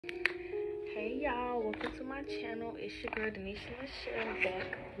Hey y'all, welcome to my channel. It's your girl Denisha Michelle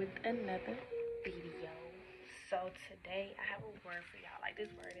back with another video. So today I have a word for y'all. Like,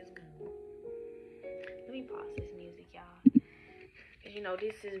 this word is good. Let me pause this music, y'all. Cause you know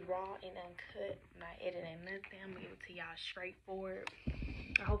this is raw and uncut, not editing nothing. I'm gonna give it to y'all straightforward.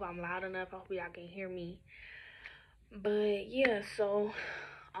 I hope I'm loud enough. I hope y'all can hear me. But yeah, so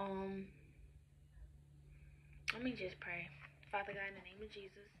let me just pray. Father God, in the name of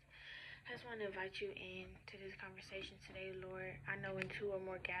Jesus, I just want to invite you into this conversation today, Lord. I know when two or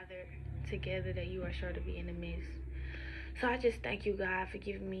more gathered together that you are sure to be in the midst. So I just thank you, God, for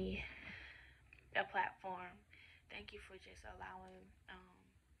giving me a platform. Thank you for just allowing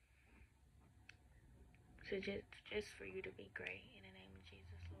to just for you to be great. In the name of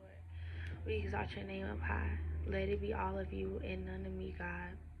Jesus, Lord, we exalt your name up high. Let it be all of you and none of me,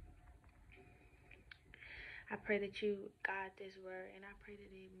 God. I pray that you guide this word, and I pray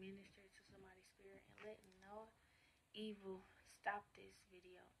that it ministers to somebody's spirit, and let no evil stop this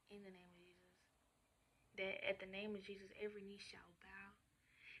video in the name of Jesus. That at the name of Jesus, every knee shall bow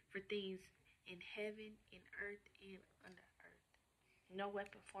for things in heaven, in earth, and under earth. No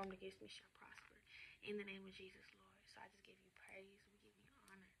weapon formed against me shall prosper. In the name of Jesus, Lord. So I just give you praise, we give you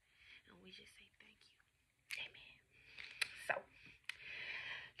honor, and we just say thank you. Amen. So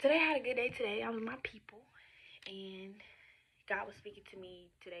today I had a good day today. I was with my people. And God was speaking to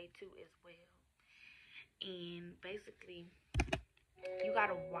me today too as well. And basically, you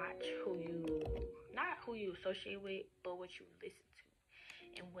gotta watch not who you associate with, but what you listen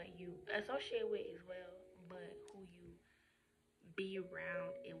to. And what you associate with as well, but who you be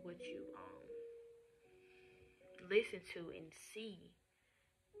around and what you listen to and see.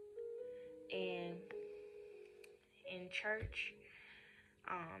 And in church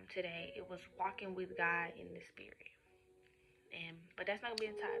today, it was walking with God in the spirit. But that's not gonna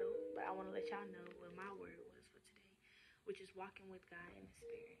be the title. But I want to let y'all know what my word was for today, which is walking with God in the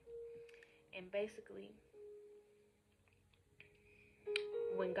spirit. And basically,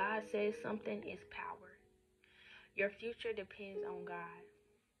 when God says something, it's power. Your future depends on God.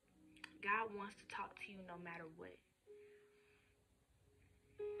 God wants to talk to you no matter what.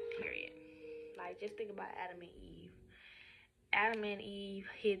 Period. Like, just think about Adam and Eve. Adam and Eve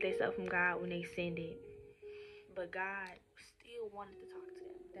hid themselves from God when they sinned it. But God still wanted to talk to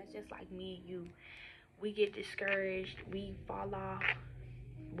them. That's just like me and you. We get discouraged, we fall off,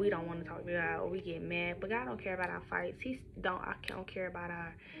 we don't want to talk to God, or we get mad. But God don't care about our fights. I don't care about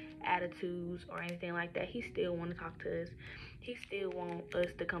our attitudes or anything like that. He still want to talk to us. He still want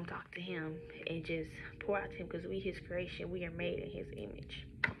us to come talk to him and just pour out to him, because we his creation. We are made in his image.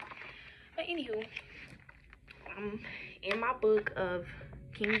 But anywho, I'm in my book of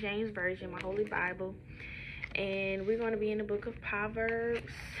King James Version, my Holy Bible, and we're going to be in the book of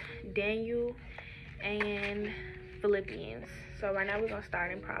Proverbs, Daniel, and Philippians. So right now we're going to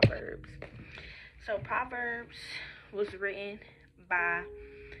start in Proverbs. So Proverbs was written by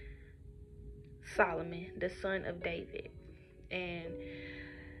Solomon, the son of David. And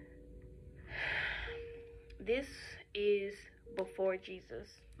this is before Jesus.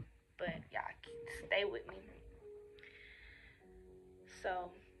 But y'all stay with me.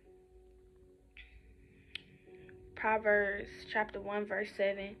 So Proverbs chapter 1 verse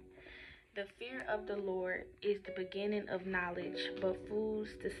 7. The fear of the Lord is the beginning of knowledge, but fools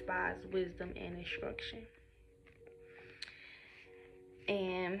despise wisdom and instruction.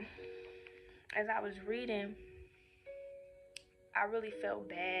 And as I was reading, I really felt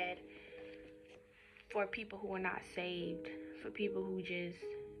bad for people who are not saved, for people who just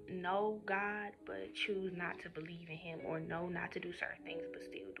know God but choose not to believe in him, or know not to do certain things but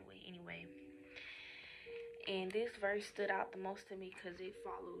still do it anyway. And this verse stood out the most to me because it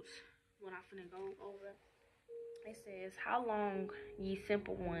follows what I'm finna go over. It says, how long, ye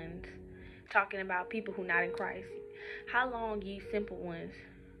simple ones, talking about people who not in Christ, how long, ye simple ones,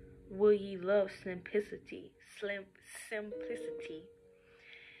 will ye love simplicity,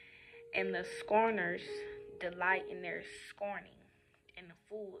 and the scorners delight in their scorning, and the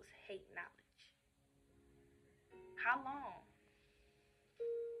fools hate knowledge. How long?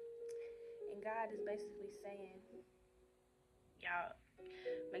 And God is basically saying, y'all,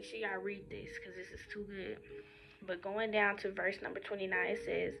 make sure y'all read this, because this is too good. But going down to verse number 29, it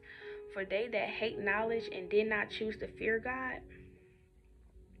says, for they that hate knowledge and did not choose to fear God,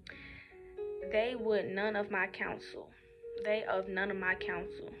 they would none of my counsel. They of none of my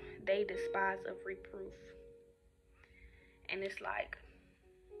counsel. They despise of reproof. And it's like,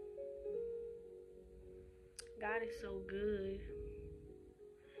 God is so good.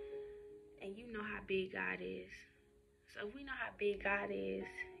 And you know how big God is. So if we know how big God is,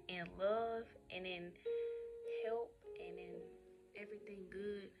 and in love and in help and in everything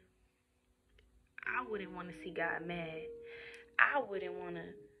good, I wouldn't want to see God mad. I wouldn't want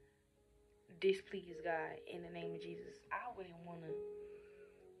to displease God in the name of Jesus. I wouldn't want to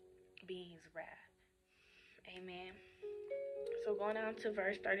be in his wrath. Amen. So going on to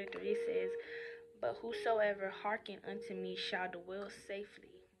verse 33, it says, but whosoever hearken unto me shall dwell safely,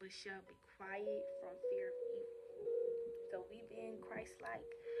 but shall be quiet from fear of evil. So we being Christ-like,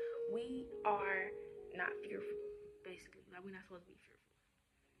 we are not fearful, basically. Like, we're not supposed to be fearful.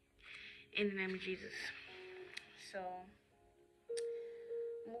 In the name of Jesus. So,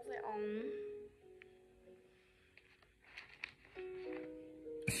 moving on.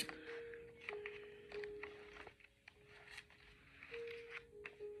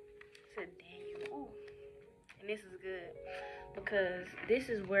 To Daniel. Ooh. And this is good, because this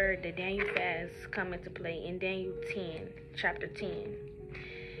is where the Daniel fast come into play in Daniel 10, chapter 10.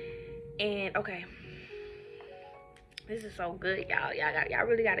 And, okay. This is so good, y'all. Y'all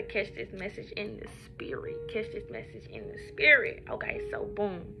really got to catch this message in the spirit. Catch this message in the spirit. Okay, so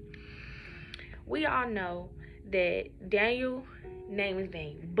boom. We all know that Daniel name is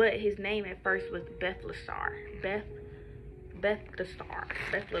Daniel, but his name at first was Bethlezzar,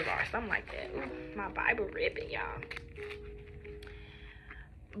 something like that. Ooh, my Bible ripping, y'all.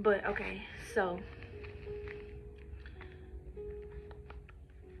 But okay, so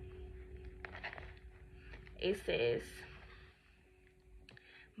it says,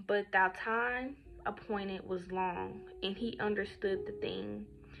 but thou time appointed was long, and he understood the thing,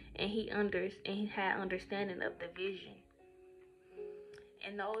 and he had understanding of the vision.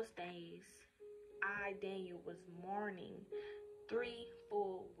 In those days, I, Daniel, was mourning 3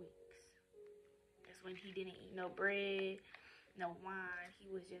 full weeks. That's when he didn't eat no bread, no wine. He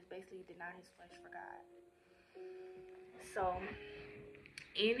was just basically denying his flesh for God. So,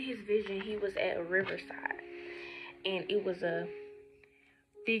 in his vision, he was at a riverside, and it was a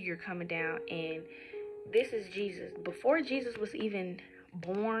figure coming down, and this is Jesus. Before Jesus was even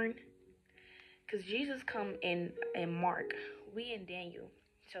born, because Jesus come in Mark, we in Daniel.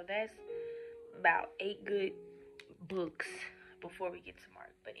 So that's about 8 good books before we get to Mark.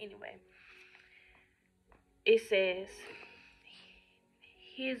 But anyway, it says,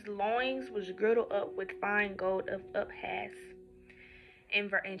 his loins was girdled up with fine gold of Uphaz. In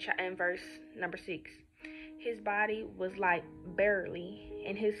verse number 6. His body was like barley,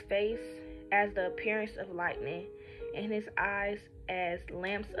 and his face as the appearance of lightning, and his eyes as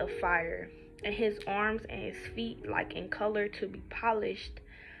lamps of fire, and his arms and his feet like in color to polished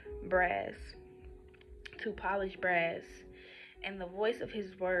brass, and the voice of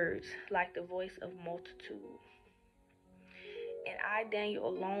his words like the voice of multitude. And I, Daniel,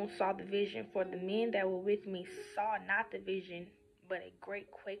 alone saw the vision, for the men that were with me saw not the vision, but a great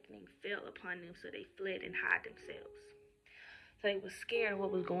quaking fell upon them, so they fled and hid themselves. So they were scared of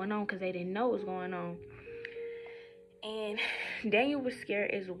what was going on, because they didn't know what was going on. And Daniel was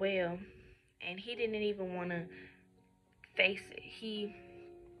scared as well, and he didn't even want to face it. He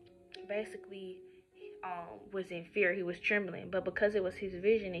basically was in fear. He was trembling, but because it was his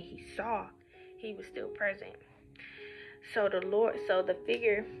vision and he saw, he was still present. So the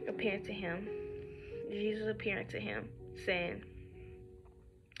figure appeared to him, Jesus appeared to him, saying,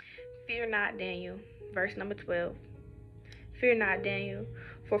 fear not, Daniel. Verse number 12. Fear not, Daniel,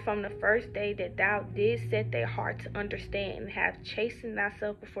 for from the first day that thou didst set thy heart to understand and have chastened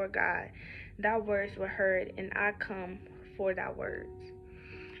thyself before God, thy words were heard, and I come for thy words.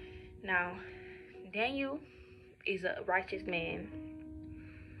 Now, Daniel is a righteous man,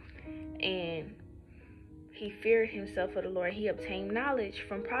 and he feared himself for the Lord. He obtained knowledge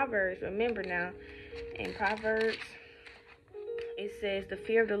from Proverbs. Remember now, in Proverbs, it says, the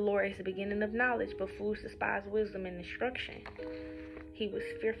fear of the Lord is the beginning of knowledge, but fools despise wisdom and instruction. He was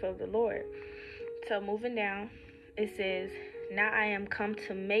fearful of the Lord. So moving down, it says, now I am come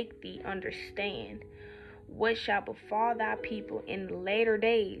to make thee understand what shall befall thy people in the later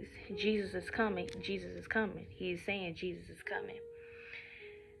days. Jesus is coming. Jesus is coming. He is saying Jesus is coming.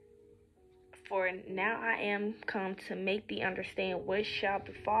 For now I am come to make thee understand what shall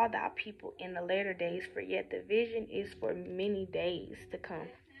befall thy people in the later days, for yet the vision is for many days to come.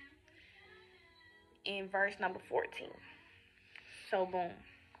 In verse number 14. So boom.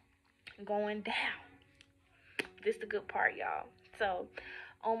 Going down. This is the good part, y'all. So,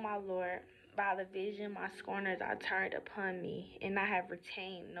 oh my Lord, by the vision my scorners are turned upon me, and I have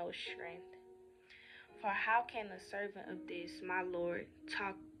retained no strength. For how can the servant of this, my Lord,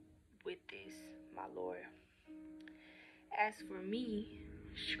 talk with this, my Lord? As for me,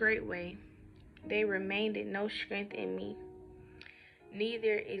 straightway, they remained in no strength in me.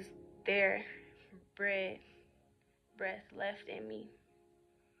 neither is there breath left in me.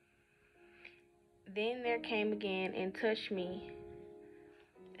 Then there came again and touched me,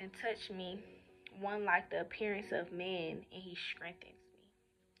 one like the appearance of man, and he strengthens me.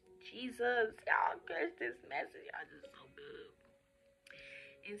 Jesus, y'all, catch this message, y'all, just so good.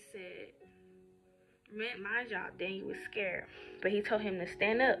 And said, mind y'all, Daniel was scared, but he told him to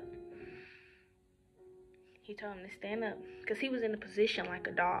stand up. He told him to stand up because he was in a position like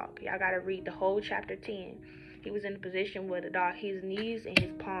a dog. Y'all got to read the whole chapter 10. He was in a position where the dog, his knees and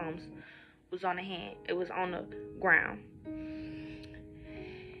his palms was on the hand. It was on the ground.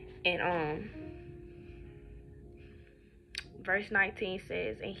 And verse 19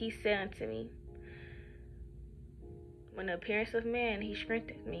 says, and he said unto me, when the appearance of man, he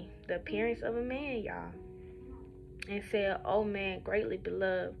strengthened me. The appearance of a man, y'all. And said, O man, greatly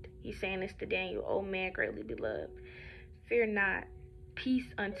beloved. He's saying this to Daniel, O man, greatly beloved. Fear not. Peace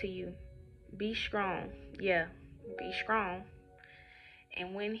unto you. Be strong. Yeah, be strong.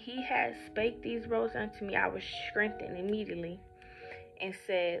 And when he had spake these words unto me, I was strengthened immediately, and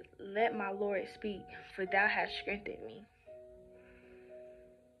said, let my Lord speak, for thou hast strengthened me.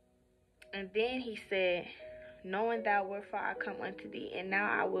 And then he said, knowing thou wherefore I come unto thee, and now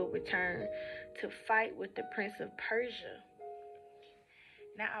I will return to fight with the prince of Persia.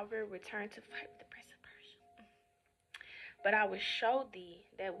 Now I will return to fight with the prince of Persia. But I will show thee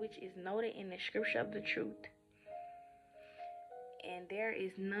that which is noted in the scripture of the truth. And there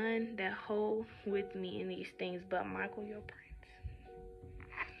is none that hold with me in these things but Michael your prince.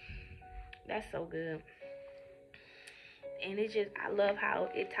 That's so good. And I love how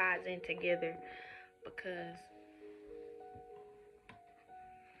it ties in together, because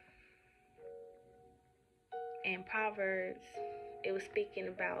in Proverbs, it was speaking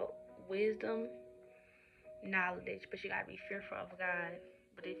about wisdom, knowledge, but you gotta be fearful of God.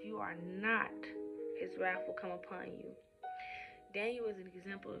 But if you are not, his wrath will come upon you. Daniel was an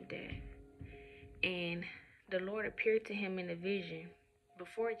example of that. And the Lord appeared to him in a vision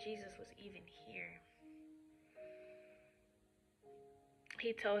before Jesus was even here.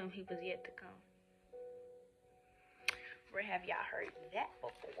 He told him he was yet to come. Where have y'all heard that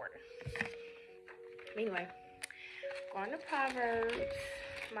before? Anyway, going to Proverbs,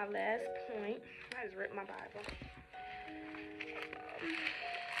 my last point. I just ripped my Bible.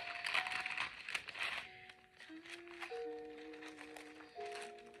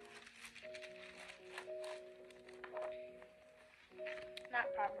 Not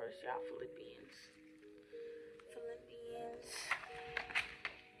Proverbs, y'all. Philippians.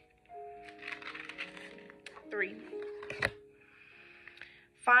 3.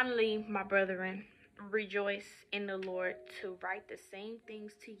 Finally, my brethren, rejoice in the Lord. To write the same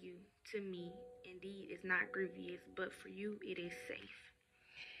things to you, to me, indeed, is not grievous, but for you it is safe.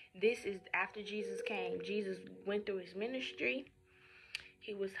 This is after Jesus came. Jesus went through his ministry.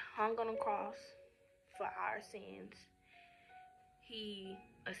 He was hung on a cross for our sins. He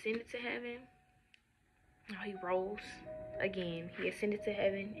ascended to heaven. He rose again. He ascended to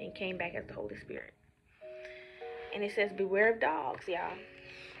heaven and came back as the Holy Spirit. And it says, beware of dogs, y'all.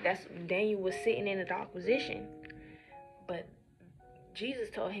 That's Daniel was sitting in a dark position. But Jesus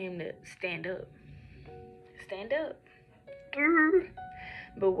told him to stand up. Stand up.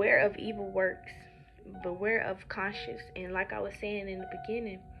 Beware of evil works. Beware of conscience. And like I was saying in the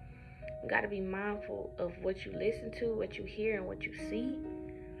beginning, you got to be mindful of what you listen to, what you hear, and what you see,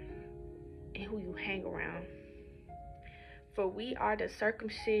 and who you hang around. For we are the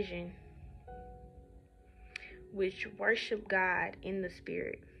circumcision which worship God in the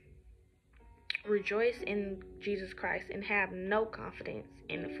Spirit. Rejoice in Jesus Christ and have no confidence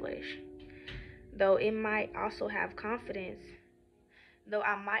in the flesh. Though I might also have confidence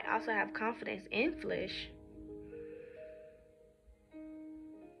in flesh.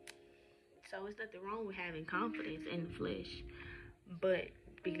 So it's nothing wrong with having confidence in the flesh, but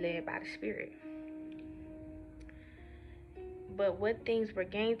be led by the Spirit. But what things were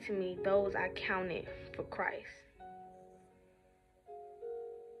gained to me, those I counted for Christ.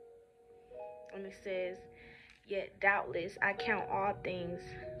 And it says, yet doubtless I count all things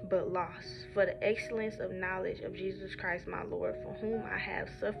but loss for the excellence of knowledge of Jesus Christ my Lord, for whom I have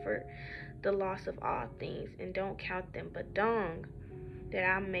suffered the loss of all things, and don't count them but dung, that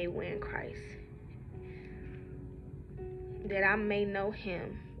I may win Christ, that I may know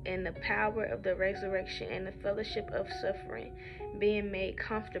him, and the power of the resurrection, and the fellowship of suffering, being made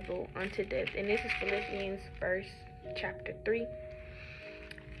comfortable unto death. And this is Philippians chapter 3.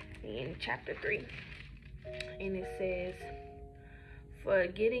 In chapter 3. And it says,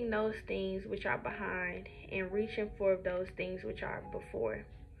 forgetting those things which are behind and reaching for those things which are before.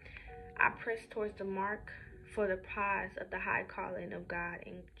 I press towards the mark for the prize of the high calling of God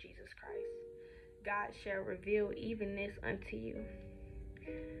in Jesus Christ. God shall reveal even this unto you.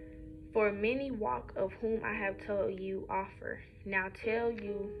 For many walk, of whom I have told you offer. Now tell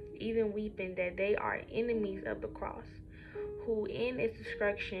you, even weeping, that they are enemies of the cross, who in its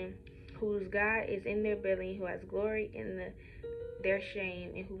destruction, whose God is in their belly, who has glory in their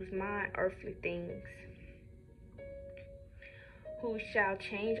shame, and whose mind earthly things, who shall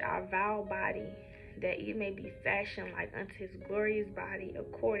change our vile body, that it may be fashioned like unto his glorious body,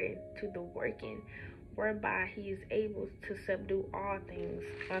 according to the working whereby he is able to subdue all things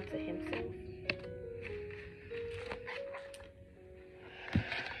unto himself.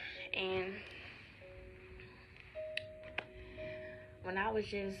 And when I was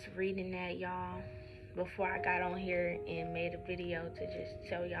just reading that, y'all, before I got on here and made a video to just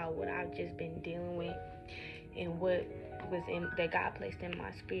tell y'all what I've just been dealing with and what was in that God placed in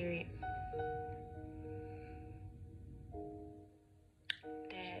my spirit,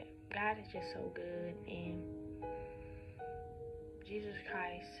 that God is just so good, and Jesus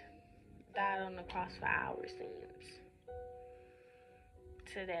Christ died on the cross for our sins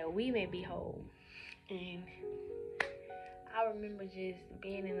so that we may be whole. And I remember just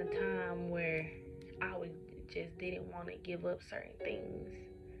being in a time where just didn't want to give up certain things.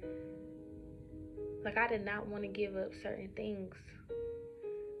 Like, I did not want to give up certain things.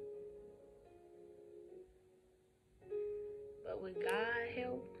 But with God's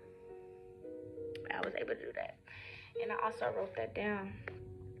help, I was able to do that. And I also wrote that down.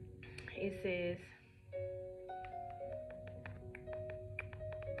 It says,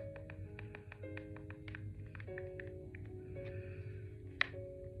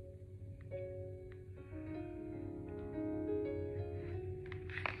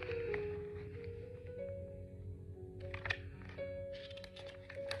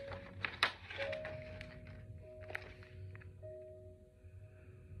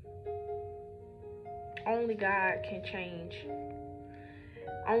 only God can change.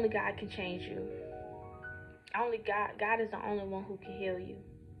 Only God can change you. Only God is the only one who can heal you.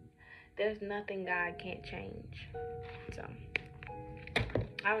 There's nothing God can't change. So,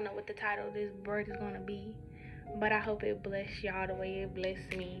 I don't know what the title of this word is going to be, but I hope it bless y'all the way it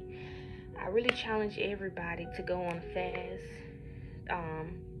blessed me. I really challenge everybody to go on a fast,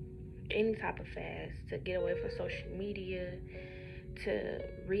 any type of fast, to get away from social media, to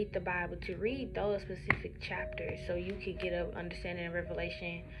read the Bible, to read those specific chapters so you could get an understanding of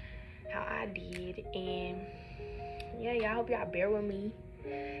Revelation, how I did. And yeah, y'all, hope y'all bear with me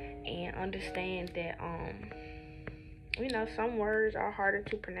and understand that some words are harder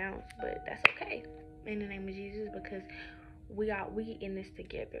to pronounce, but that's okay in the name of Jesus, because we in this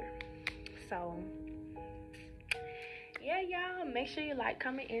together. So yeah, y'all, make sure you like,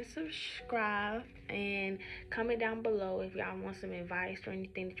 comment, and subscribe, and comment down below if y'all want some advice or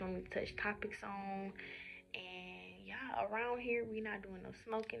anything that you want me to touch topics on. And yeah, around here we not doing no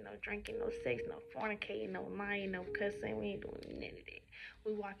smoking, no drinking, no sex, no fornicating, no lying, no cussing. We ain't doing none of that.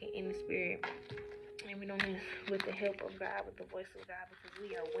 We walking in the spirit, and we doing this with the help of God, with the voice of God, because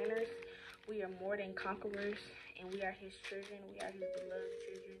we are winners. We are more than conquerors, and we are his children. We are his beloved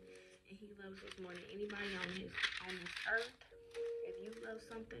children, and he loves us more than anybody on this earth. If you love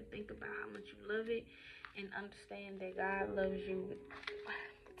something, think about how much you love it, and understand that God loves you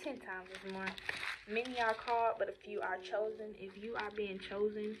 10 times as more. Many are called, but a few are chosen. If you are being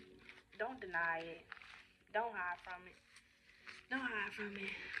chosen, don't deny it. Don't hide from it. Don't hide from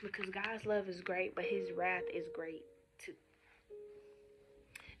it, because God's love is great, but his wrath is great too.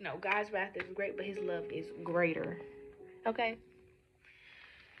 No, God's wrath is great, but his love is greater. Okay?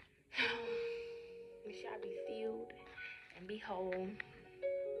 We shall be filled and be whole. And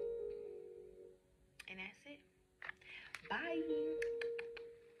that's it. Bye.